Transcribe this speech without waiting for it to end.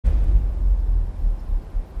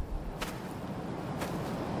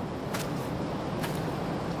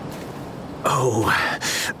Oh,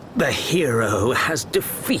 the hero has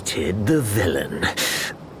defeated the villain.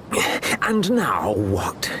 And now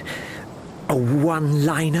what? A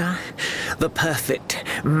one-liner? The perfect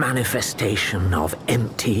manifestation of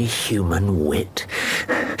empty human wit?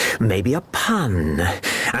 Maybe a pun?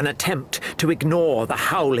 An attempt to ignore the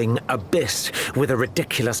howling abyss with a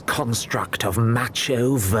ridiculous construct of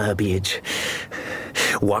macho verbiage?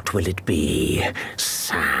 What will it be,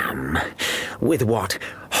 Sam? With what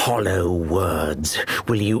hollow words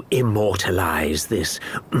will you immortalize this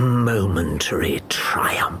momentary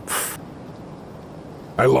triumph?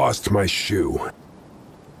 I lost my shoe.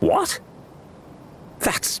 What?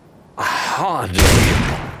 That's hardly...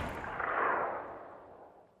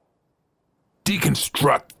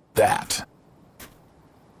 Deconstruct that.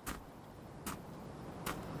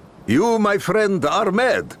 You, my friend, are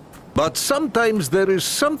mad. But sometimes there is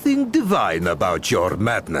something divine about your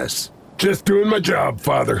madness. Just doing my job,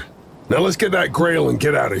 Father. Now let's get that Grail and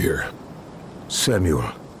get out of here. Samuel,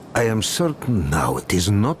 I am certain now it is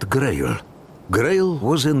not Grail. Grail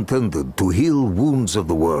was intended to heal wounds of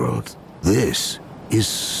the world. This is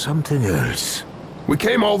something else. We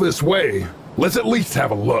came all this way. Let's at least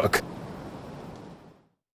have a look.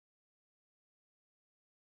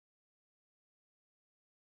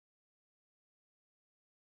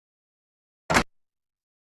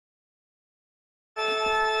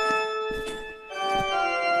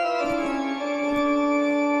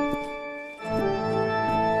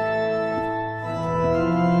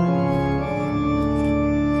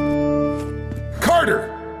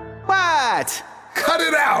 What? Cut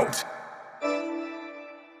it out!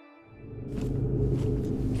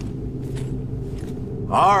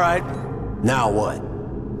 All right. Now what?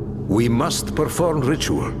 We must perform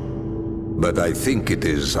ritual. But I think it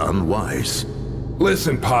is unwise.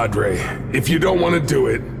 Listen, Padre. If you don't want to do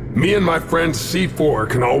it, me and my friend C4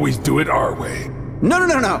 can always do it our way. No.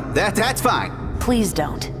 That's fine. Please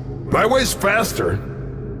don't. My way's faster.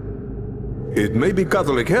 It may be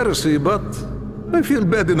Catholic heresy, but I feel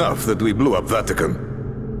bad enough that we blew up Vatican.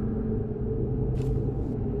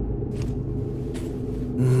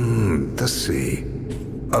 Let's see.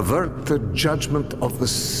 Avert the judgment of the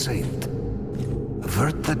saint.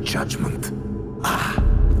 Avert the judgment.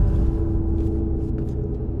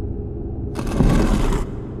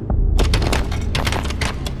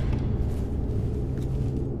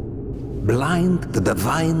 Blind the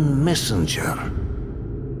divine messenger.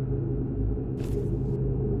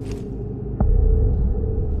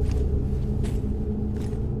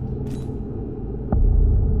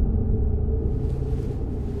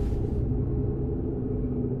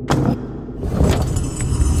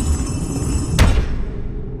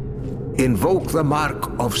 Invoke the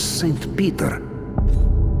mark of Saint Peter.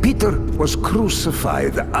 Peter was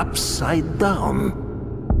crucified upside down.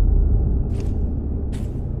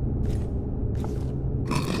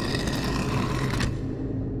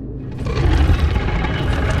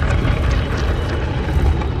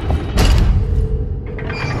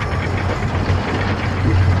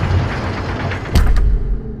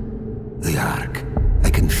 The Ark.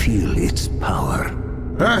 I can feel its power.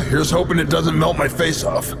 Here's hoping it doesn't melt my face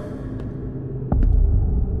off.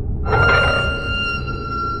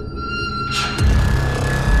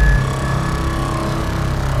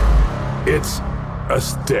 It's a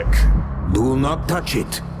stick. Do not touch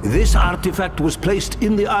it. This artifact was placed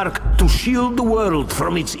in the Ark to shield the world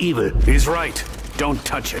from its evil. He's right. Don't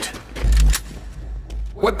touch it.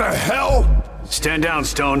 What the hell? Stand down,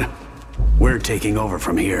 Stone. We're taking over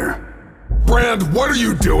from here. Brand, what are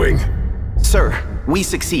you doing? Sir, we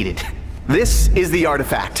succeeded. This is the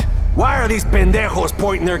artifact. Why are these pendejos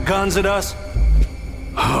pointing their guns at us?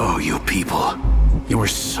 Oh, you people. You were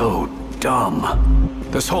so dumb.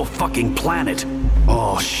 This whole fucking planet.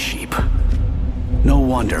 All sheep. No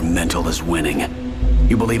wonder Mental is winning.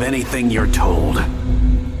 You believe anything you're told.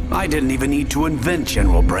 I didn't even need to invent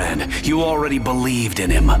General Brand. You already believed in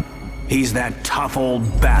him. He's that tough old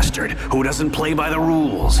bastard who doesn't play by the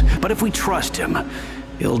rules. But if we trust him,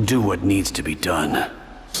 he'll do what needs to be done.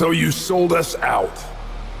 So you sold us out.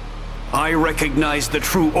 I recognize the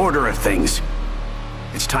true order of things.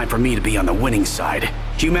 It's time for me to be on the winning side.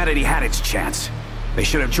 Humanity had its chance. They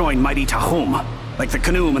should have joined mighty Tahum, like the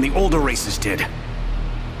Kanoom and the older races did.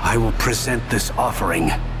 I will present this offering,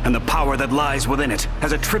 and the power that lies within it,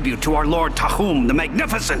 as a tribute to our Lord Tahum the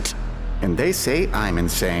Magnificent. And they say I'm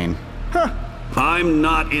insane. Huh. I'm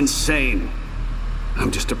not insane. I'm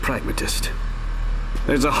just a pragmatist.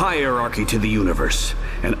 There's a hierarchy to the universe,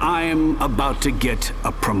 and I'm about to get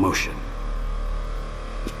a promotion.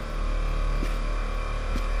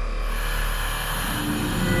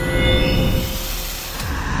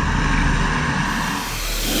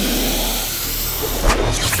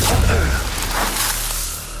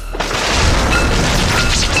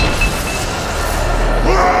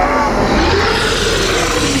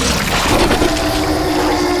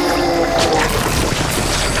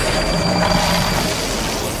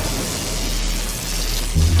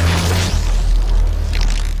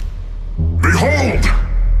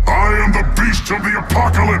 I am the beast of the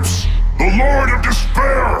apocalypse, the Lord of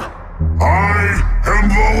Despair. I am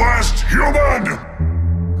the last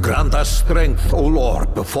human! Grant us strength, O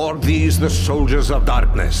Lord, before these the soldiers of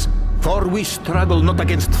darkness. For we struggle not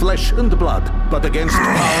against flesh and blood, but against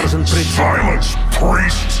powers and principalities. Silence,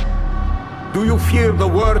 priest! Do you fear the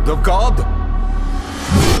word of God?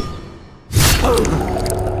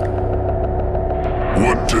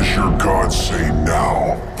 What does your God say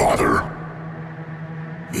now, Father?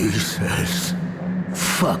 He says,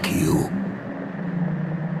 fuck you.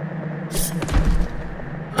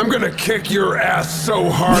 I'm gonna kick your ass so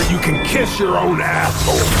hard you can kiss your own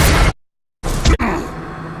asshole.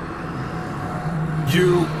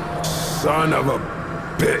 You son of a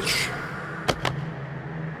bitch.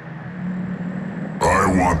 I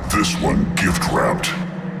want this one gift-wrapped.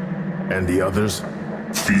 And the others?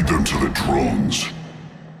 Feed them to the drones.